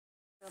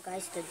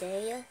Guys,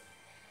 today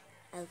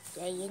I'm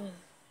playing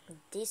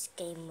this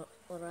game,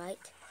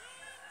 alright?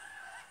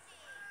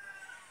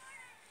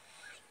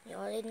 You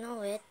already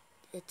know it.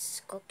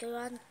 It's Cookie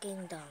Run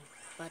Kingdom,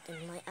 but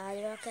in my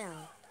other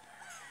account.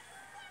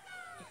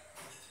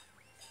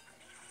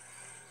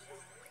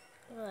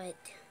 Alright.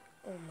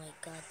 Oh my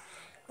god.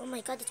 Oh my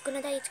god, it's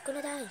gonna die, it's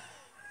gonna die.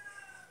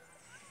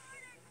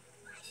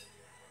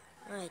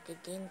 Alright,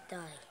 it didn't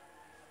die.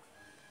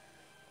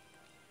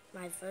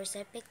 My first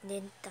epic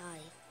didn't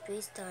die. 3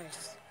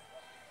 stars.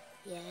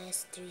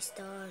 Yes, 3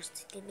 stars.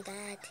 Give me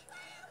that.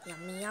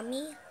 Yummy,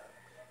 yummy.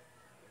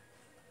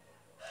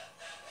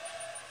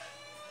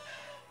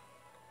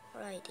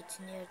 Alright, it's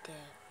near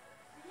there.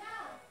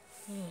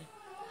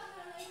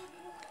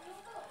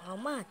 How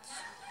much?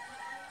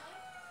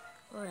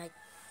 Alright,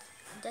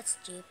 that's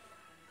cheap.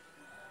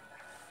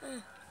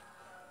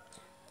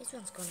 This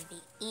one's gonna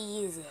be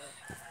easy.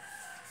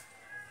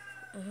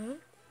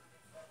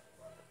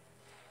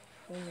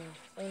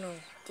 Oh no,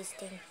 this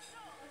thing.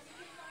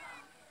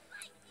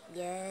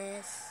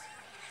 Yes.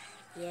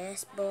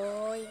 Yes,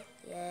 boy.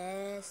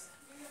 Yes.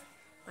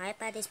 My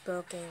iPad is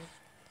broken.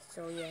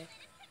 So yeah.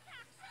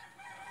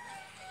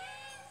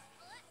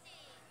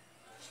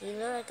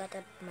 Healer, I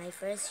got my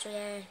first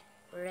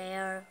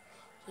rare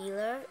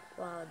healer.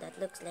 Wow, that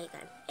looks like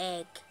an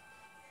egg.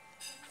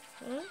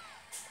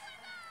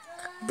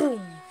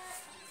 Boom!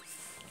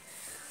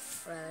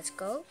 Alright, let's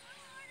go.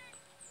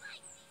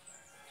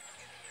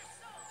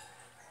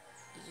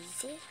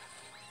 Easy.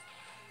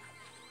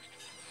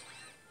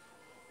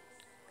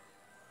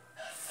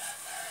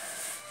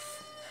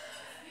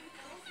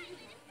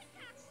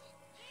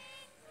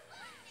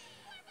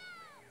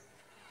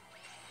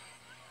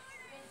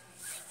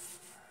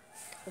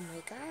 Oh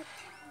my god.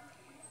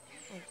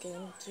 I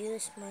didn't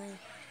use my...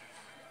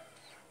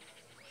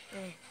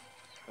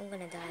 I'm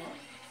gonna die.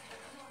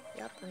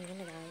 Yup, I'm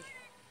gonna die.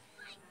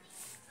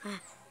 I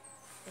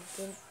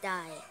didn't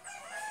die.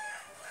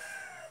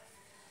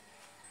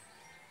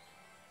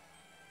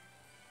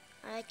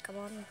 Alright, come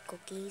on,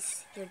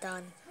 cookies. You're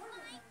done.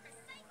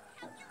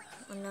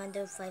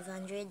 Another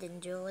 500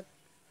 and draw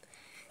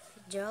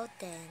 10.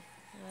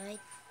 Alright.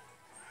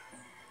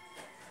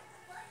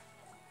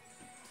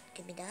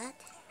 Give me that.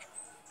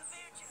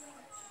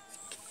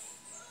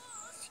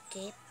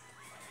 Skip.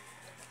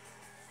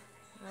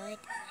 Right.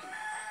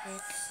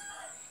 X.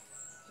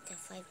 Get a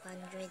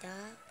 500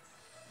 up.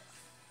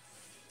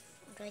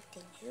 Right,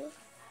 thank you.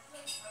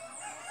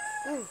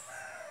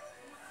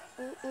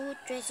 Ooh,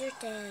 treasure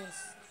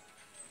chest.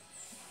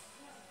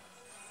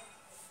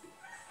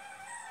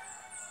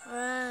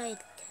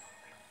 Alright.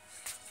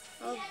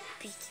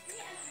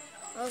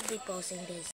 I'll be pausing this.